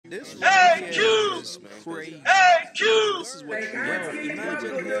This AyeQ! is crazy. AyeQ! This is what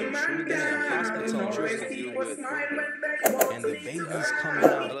imagine him shooting in a hospital interview with and the baby's coming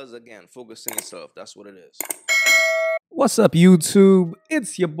out. Fellas, again, focus on yourself. That's what it is. What's up, YouTube?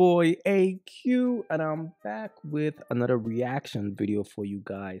 It's your boy AyeQ, and I'm back with another reaction video for you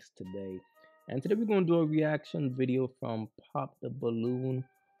guys today. And today we're gonna do a reaction video from Pop the Balloon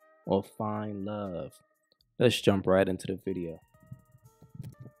or Find Love. Let's jump right into the video.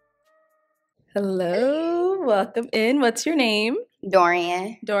 Hello, welcome in. What's your name?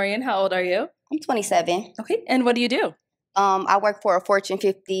 Dorian. Dorian, how old are you? I'm 27. Okay, and what do you do? I work for a Fortune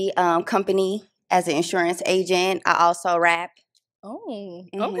 50 company as an insurance agent. I also rap. Oh,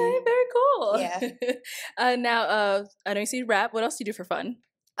 Mhm. okay, very cool. Yeah. Now, I know you see rap. What else do you do for fun?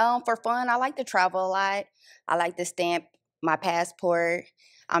 For fun, I like to travel a lot. I like to stamp my passport.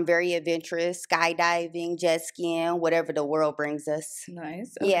 I'm very adventurous, skydiving, jet skiing, whatever the world brings us.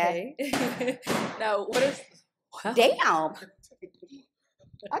 Nice. Yeah. Okay. Now, what is? Wow. Damn.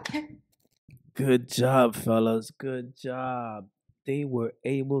 Okay. Good job, fellas. Good job. They were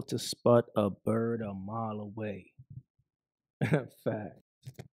able to spot a bird a mile away. Fact.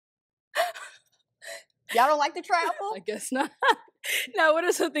 Y'all don't like to travel? I guess not. Now, what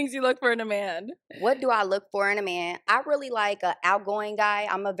are some things you look for in a man? What do I look for in a man? I really like an outgoing guy.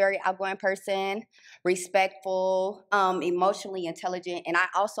 I'm a very outgoing person, respectful, emotionally intelligent, and I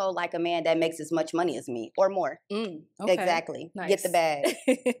also like a man that makes as much money as me or more. Okay. Exactly. Nice. Get the bag.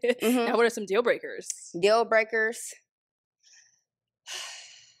 Now, what are some deal breakers? Deal breakers.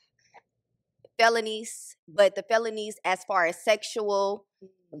 Felonies, but the felonies as far as sexual,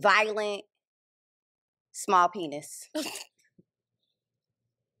 violent, small penis.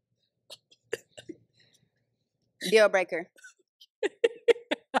 Deal breaker.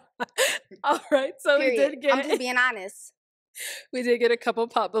 All right, so Period. we did I'm just being honest. get a couple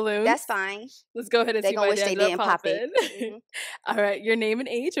pop balloons. That's fine. Let's go ahead and They see gonna why wish you they ended up didn't pop it. popping. All right, your name and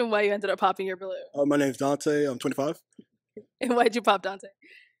age and why you ended up popping your balloon. My name's Dante. I'm 25. And why'd you pop Dante?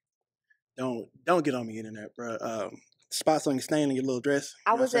 Don't get on me, internet, bro. Spots on your stain on your little dress.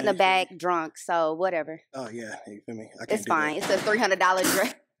 I You know was what in I'm the saying? bag drunk, so whatever. Oh yeah, you feel me? I can't It's do fine. That. It's a $300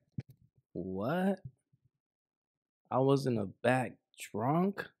 dress. What? I was in the back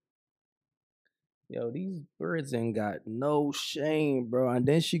drunk? Yo, these birds ain't got no shame, bro. And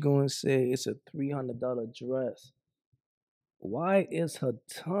then she gonna say it's a $300 dress. Why is her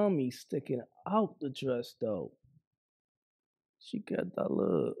tummy sticking out the dress though? She got that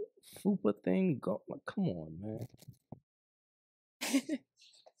little fupa thing going. Like, come on, man.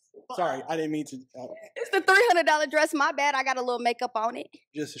 Sorry, I didn't mean to. It's the $300 dress. My bad. I got a little makeup on it.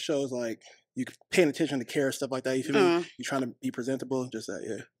 Just shows like you paying attention to care stuff like that. You feel me? You trying to be presentable. Just that,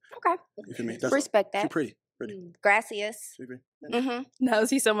 yeah. Okay. You feel me? Respect She that. pretty. Gracias. She pretty. Now, is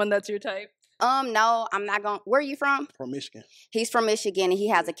he someone that's your type? No, I'm not going. Where are you from? From Michigan. He's from Michigan and he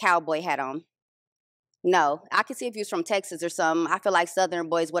has a cowboy hat on. No, I can see if he was from Texas or something. I feel like Southern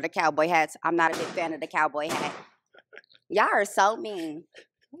boys wear the cowboy hats. I'm not a big fan of the cowboy hat. Y'all are so mean.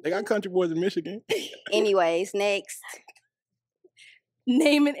 They got country boys in Michigan. Anyways, next.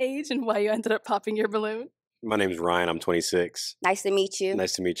 Name and age and why you ended up popping your balloon. My name's Ryan. I'm 26. Nice to meet you.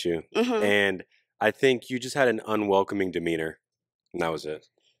 Nice to meet you. Mhm. And I think you just had an unwelcoming demeanor. And that was it.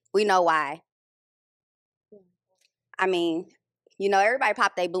 We know why. I mean, you know, everybody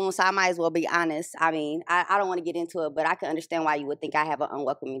pop their balloon, so I might as well be honest. I mean, I don't want to get into it, but I can understand why you would think I have an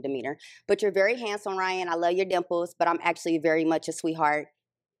unwelcoming demeanor. But you're very handsome, Ryan. I love your dimples, but I'm actually very much a sweetheart.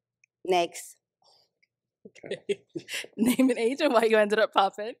 Next. Okay. Name and age and why you ended up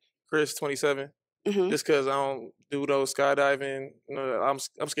popping. Chris, 27. Mhm. Just because I don't do those skydiving, you know,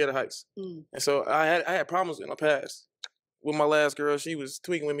 I'm scared of heights. And so I had problems in my past. With my last girl, she was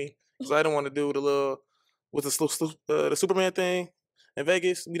tweaking with me because I didn't want to do the Superman thing in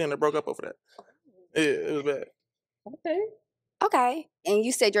Vegas. We done broke up over that. It was bad. Okay. Okay. And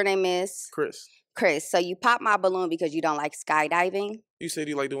you said your name is? Chris, Chris. So you popped my balloon because you don't like skydiving? you said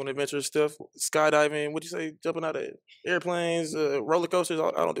you like doing adventurous stuff, skydiving. What'd you say? Jumping out of airplanes, roller coasters. I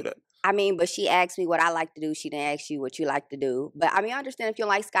don't do that. I mean, but she asked me what I like to do. She didn't ask you what you like to do. But I mean, I understand if you don't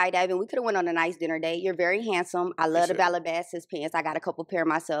like skydiving. We could have went on a nice dinner date. You're very handsome. I love the Calabasas pants. I got a couple pair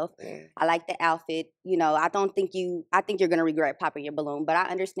myself. I like the outfit. You know, I think you're gonna regret popping your balloon. But I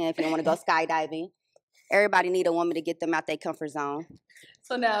understand if you don't want to go skydiving. Everybody need a woman to get them out their comfort zone.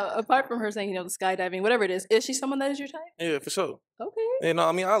 So now, apart from her saying, you know, the skydiving, whatever it is she someone that is your type? Yeah, for sure. Okay. And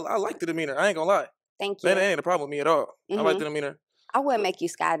I mean, I like the demeanor. I ain't gonna lie. Thank you. That ain't a problem with me at all. I like the demeanor. I wouldn't make you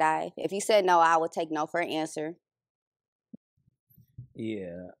skydive. If you said no, I would take no for an answer.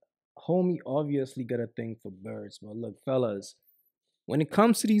 Yeah. Homie obviously got a thing for birds, but look, fellas, When it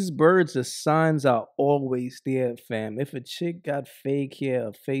comes to these birds, the signs are always there, fam. If a chick got fake hair,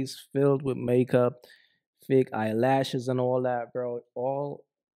 a face filled with makeup, fake eyelashes, and all that, bro, all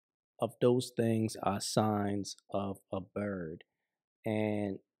of those things are signs of a bird.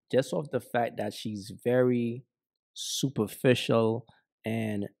 And just off the fact that she's very superficial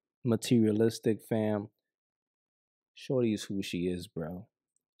and materialistic, fam, Shorty's who she is, bro.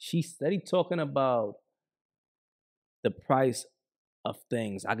 She's steady talking about the price of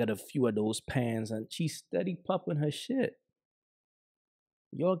things. I got a few of those pans, and she's steady pumping her shit.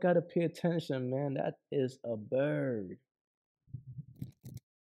 Y'all gotta pay attention, man. That is a bird.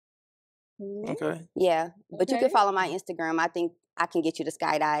 Okay. Yeah, but you can follow my Instagram. I think I can get you to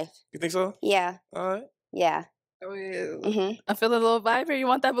skydive. You think so? Yeah. All right. Yeah. Oh, yeah. Mm-hmm. I feel a little vibe here. You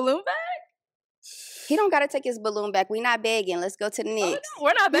want that balloon back? He don't gotta take his balloon back. We not begging. Let's go to the next. Oh, no,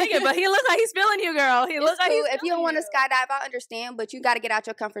 we're not begging, but he looks like he's feeling you, girl. He looks like Cool. he's If you don't want to skydive, I understand, but you got to get out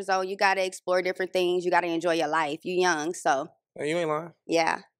your comfort zone. You got to explore different things. You got to enjoy your life. You young, so Hey, you ain't lying.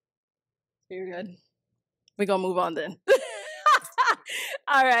 yeah. You're good. We're going to move on then.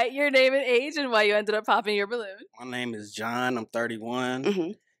 All right. Your name and age and why you ended up popping your balloon. My name is John. I'm 31.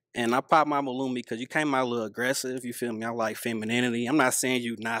 Mm-hmm. And I popped my balloon because you came out a little aggressive. You feel me? I like femininity. I'm not saying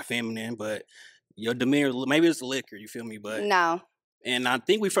you not feminine, but your demeanor, maybe it's the liquor, you feel me? But No. And I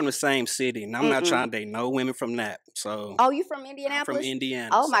think we from the same city, and I'm not trying to date no women from that. So Oh, you from I'm Indianapolis? from Indiana.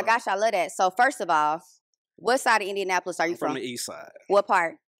 Oh my so gosh, I love that. So first of all, what side of Indianapolis are you I'm from from? the east side, What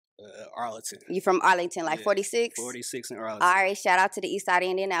part? Arlington. You from Arlington, like Yeah, 46? 46 in Arlington. All right, shout out to the east side of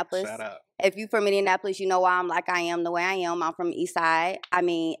Indianapolis. Shout out. If you from Indianapolis, you know why I'm like I am the way I am. I'm from the east side. I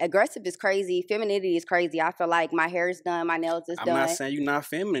mean, aggressive is crazy. Femininity is crazy. I feel like my hair is done, my nails is I'm done. not saying you're not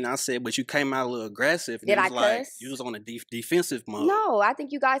feminine. I said, but you came out a little aggressive. Did I like, cuss? you was on a defensive mode. No, I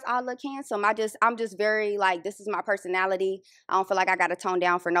think you guys all look handsome. I'm just very like, this is my personality. I don't feel like I got to tone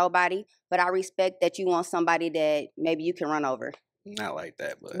down for nobody, but I respect that you want somebody that maybe you can run over. Not like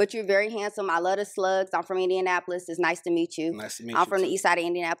that, But you're very handsome. I love the slugs. I'm from Indianapolis. It's nice to meet you. nice to meet I'm you. from the too. east side of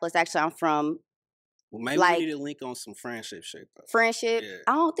Indianapolis. Actually, I'm from Well, maybe like- we need to link on some friendship shit, though. friendship. Yeah.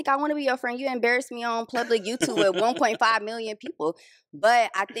 I don't think I want to be your friend. You embarrass me on public YouTube with 1.5 million people. But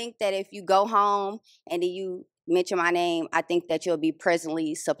I think that if you go home and then you mention my name, I think that you'll be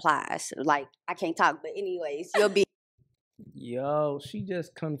presently surprised. Like, I can't talk, but anyways, you'll be. Yo, she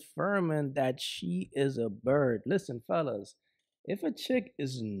just confirming that she is a bird. Listen, fellas, if a chick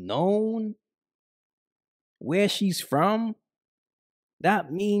is known where she's from,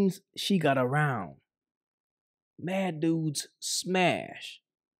 that means she got around. Mad dudes smash.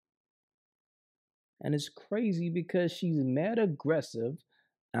 And it's crazy because she's mad aggressive,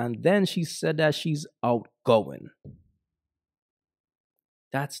 and then she said that she's outgoing.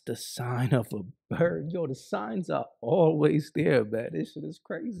 That's the sign of a bird. Yo, the signs are always there, man. This shit is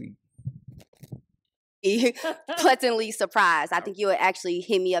crazy. pleasantly surprised. I think you would actually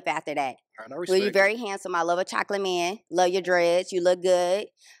hit me up after that. All right, I Well, respect you're it. very handsome. I love a chocolate man. Love your dreads. You look good.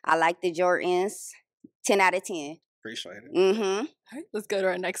 I like the Jordans. 10 out of 10. Appreciate it. Mm-hmm. All right, let's go to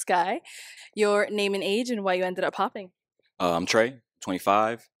our next guy. Your name and age and why you ended up popping. I'm Trey,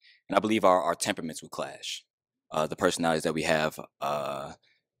 25, and I believe our temperaments would clash. The personalities that we have. I'm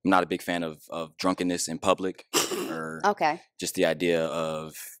not a big fan of drunkenness in public, or Okay. just the idea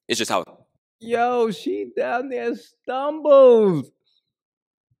of it's just how. Yo, she down there stumbled.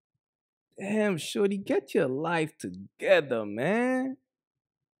 Damn, shorty, get your life together, man.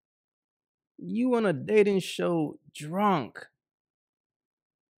 You on a dating show drunk.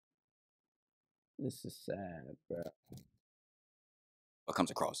 This is sad, bro. What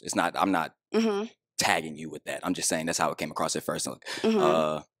comes across. It's not. I'm not Mm-hmm. tagging you with that. I'm just saying that's how it came across at first. Mm-hmm.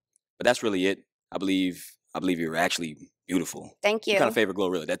 But that's really it. I believe you're actually beautiful. Thank you. You kind of favor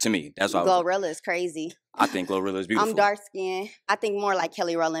Glorilla. That to me, that's why Glorilla is crazy. I think Glorilla is beautiful. I'm dark skinned. I think more like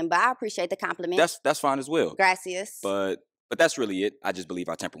Kelly Rowland, but I appreciate the compliment. That's fine as well. Gracias. But that's really it. I just believe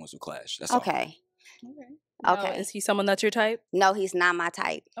our temperaments will clash. That's all. Okay. Now, Okay. is he someone that's your type? No, he's not my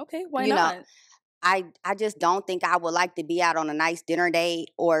type. Okay, why You know, not? I just don't think I would like to be out on a nice dinner date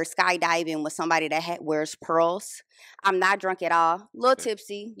or skydiving with somebody that wears pearls. I'm not drunk at all. A little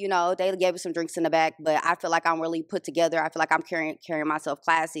tipsy, you know. They gave us some drinks in the back, but I feel like I'm really put together. I feel like I'm carrying myself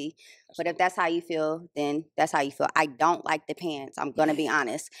classy. But if that's how you feel, then that's how you feel. I don't like the pants. I'm gonna be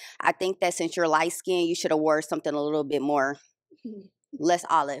honest. I think that since you're light skinned, you should have wore something a little bit more less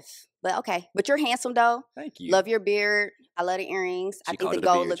olive. But okay. But you're handsome though. Thank you. Love your beard. I love the earrings. She I called think it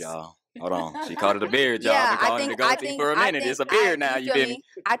the a gold beard, looks. y'all. Hold on. She called it a beard, y'all. Yeah, I've been calling it a goatee for a minute. It's a beard now. You feel me?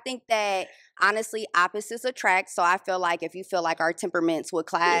 I think that honestly, opposites attract. So I feel like if you feel like our temperaments would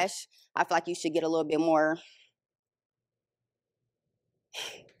clash, I feel like you should get a little bit more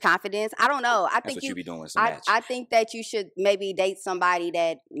Confidence. I don't know. I That's think what you. you be doing with some match. I think that you should maybe date somebody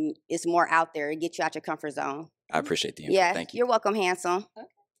that is more out there and get you out your comfort zone. I appreciate the info. Yeah, Thank you. You're welcome, handsome. Let's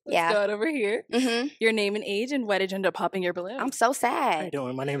Yeah. go over here. Mm-hmm. Your name and age, and why did you end up popping your balloon? I'm so How sad. you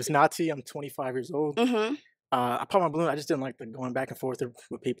doing? My name is Nati. I'm 25 years old. Mm-hmm. I popped my balloon. I just didn't like the going back and forth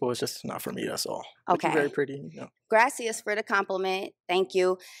with people. It's just not for me. That's all. But you're Okay. very pretty. You know. Gracias for the compliment. Thank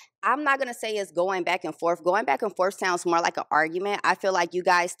you. I'm not going to say it's going back and forth. Going back and forth sounds more like an argument. I feel like you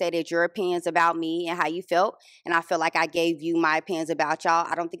guys stated your opinions about me and how you felt, and I feel like I gave you my opinions about y'all.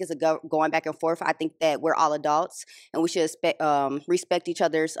 I don't think it's a going back and forth. I think that we're all adults, and we should respect each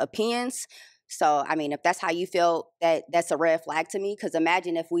other's opinions. So, I mean, if that's how you feel, that's a red flag to me. Because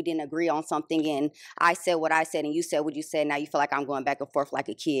imagine if we didn't agree on something and I said what I said and you said what you said. Now you feel like I'm going back and forth like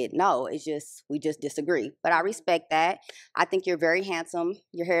a kid. No, it's just, we just disagree. But I respect that. I think you're very handsome.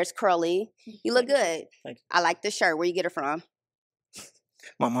 Your hair is curly. You look good. Thank you. I like the shirt. Where you get it from?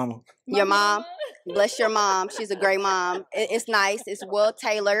 My mama. Your mom. Bless your mom. She's a great mom. It's nice. It's well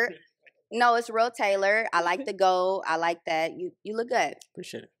tailored. No, it's real tailored. I like the gold. I like that. You look good.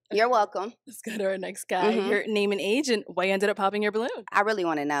 Appreciate it. You're welcome. Let's go to our next guy. Your name and age, and why you ended up popping your balloon. I really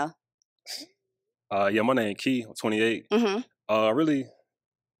want to know. Yeah, my name Key. I'm 28. Really,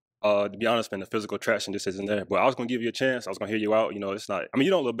 to be honest, man, the physical attraction just isn't there. But I was gonna give you a chance. I was gonna hear you out. You know, it's not. I mean,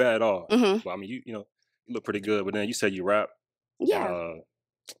 you don't look bad at all. But I mean, you know, you look pretty good. But then you said you rap. Yeah. And,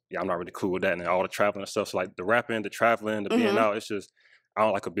 yeah, I'm not really cool with that and all the traveling and stuff. So like the rapping, the traveling, the being out, it's just I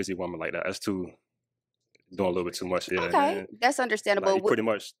don't like a busy woman like that. That's too doing a little bit too much. Yeah. Okay, And, that's understandable. like, pretty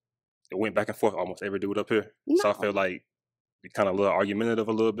much it went back and forth almost every dude up here. So I feel like we kind of a little argumentative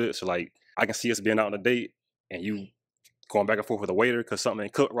a little bit. So like I can see us being out on a date and you going back and forth with a waiter because something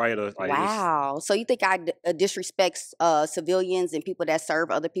ain't cooked right or like Wow. So you think I disrespect civilians and people that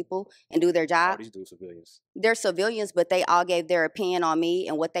serve other people and do their all job? these dudes civilians. They're civilians, but they all gave their opinion on me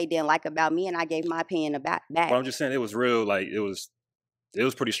and what they didn't like about me, and I gave my opinion about back. But I'm just saying it was real. Like it was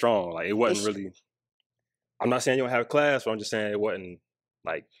pretty strong. Like it wasn't really. I'm not saying you don't have class, but I'm just saying it wasn't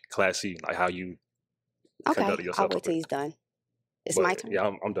like classy, like how you conducted yourself. I'll wait till he's done. It's But, my turn.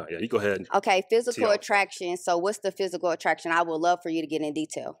 Yeah, I'm done. Yeah, you go ahead. Okay, physical y'all. attraction. So what's the physical attraction? I would love for you to get in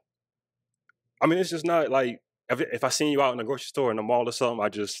detail. I mean, it's just not like if I seen you out in the grocery store in the mall or something, I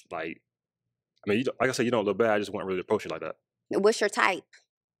just like. I mean, like I said, you don't look bad. I just wouldn't really approach you like that. What's your type?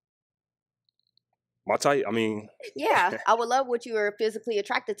 My type, I mean. Yeah, I would love what you are physically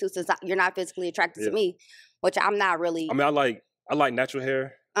attracted to, since you're not physically attracted to me, which I'm not really. I mean, I like natural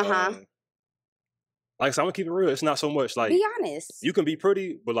hair. Like I said, I'm gonna keep it real. It's not so much like. Be honest. You can be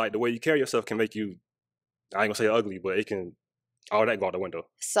pretty, but like the way you carry yourself can make you. I ain't gonna say ugly, but it can. All that go out the window.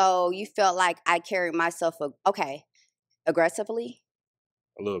 So you felt like I carried myself aggressively?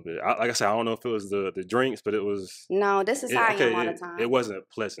 A little bit. Like I said, I don't know if it was the drinks, but it was. No, this is how I am all the time. It wasn't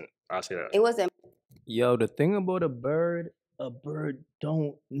pleasant. I'll say that. It wasn't. Yo, the thing about a bird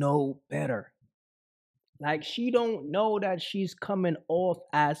don't know better. Like, she don't know that she's coming off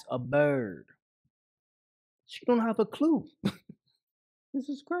as a bird. She don't have a clue. This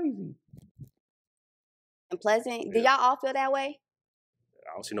is crazy. Pleasant. Do y'all all feel that way?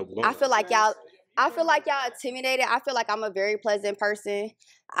 I don't see no balloon. I feel like y'all intimidated. I feel like I'm a very pleasant person.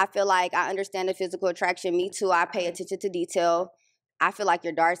 I feel like I understand the physical attraction. Me too. I pay attention to detail. I feel like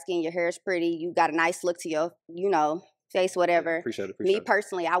you're dark skinned, your hair is pretty, you got a nice look to your, face, whatever. Appreciate it. Me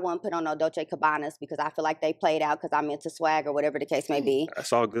personally, I wouldn't put on no Dolce Cabbanas because I feel like they played out because I'm into swag or whatever the case may be.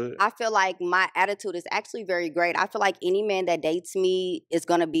 That's all good. I feel like my attitude is actually very great. I feel like any man that dates me is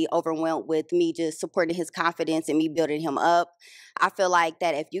going to be overwhelmed with me just supporting his confidence and me building him up. I feel like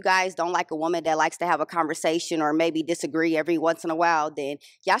that if you guys don't like a woman that likes to have a conversation or maybe disagree every once in a while, then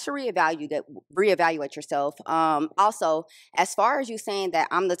y'all should reevaluate yourself. Also, as far as you saying that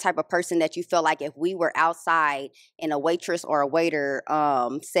I'm the type of person that you feel like if we were outside and a waitress or a waiter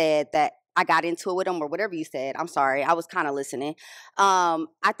said that I got into it with them or whatever you said, I'm sorry, I was kind of listening.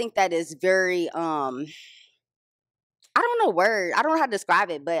 I think that is very... I don't know I don't know how to describe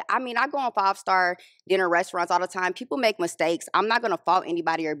it, but I mean, I go on 5-star dinner restaurants all the time. People make mistakes. I'm not going to fault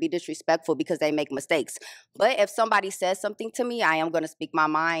anybody or be disrespectful because they make mistakes. But if somebody says something to me, I am going to speak my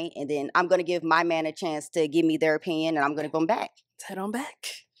mind, and then I'm going to give my man a chance to give me their opinion, and I'm going to go back. Head on back.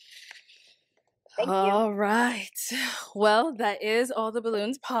 Thank you. All right. Well, that is all the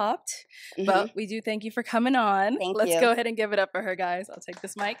balloons popped. But we do thank you for coming on. Let's go ahead and give it up for her, guys. I'll take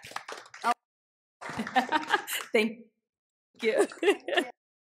this mic. Oh. Thank you.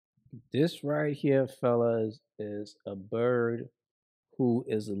 This right here, fellas, is a bird who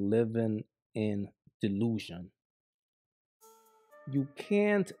is living in delusion. You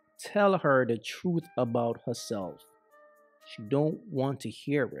can't tell her the truth about herself. She don't want to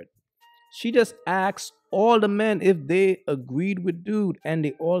hear it. She just asked all the men if they agreed with dude, and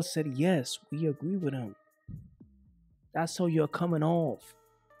they all said yes, we agree with him. That's how you're coming off.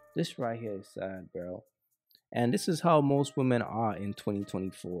 This right here is sad, bro. And this is how most women are in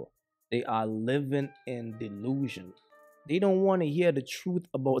 2024. They are living in delusion. They don't want to hear the truth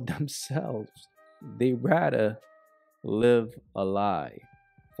about themselves. They rather live a lie.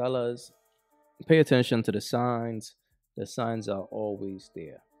 Fellas, pay attention to the signs. The signs are always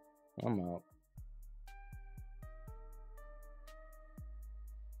there. I'm out.